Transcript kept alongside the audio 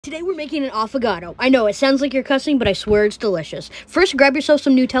Today we're making an affogato. I know, it sounds like you're cussing, but I swear it's delicious. First, grab yourself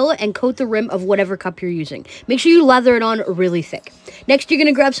some Nutella and coat the rim of whatever cup you're using. Make sure you lather it on really thick. Next, you're going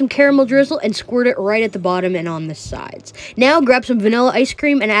to grab some caramel drizzle and squirt it right at the bottom and on the sides. Now, grab some vanilla ice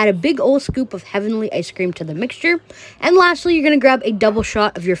cream and add a big old scoop of heavenly ice cream to the mixture. And lastly, you're going to grab a double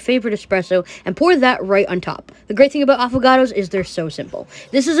shot of your favorite espresso and pour that right on top. The great thing about affogatos is they're so simple.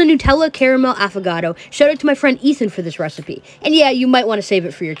 This is a Nutella caramel affogato. Shout out to my friend Ethan for this recipe. And yeah, you might want to save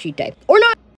it for your cheat day. Or not.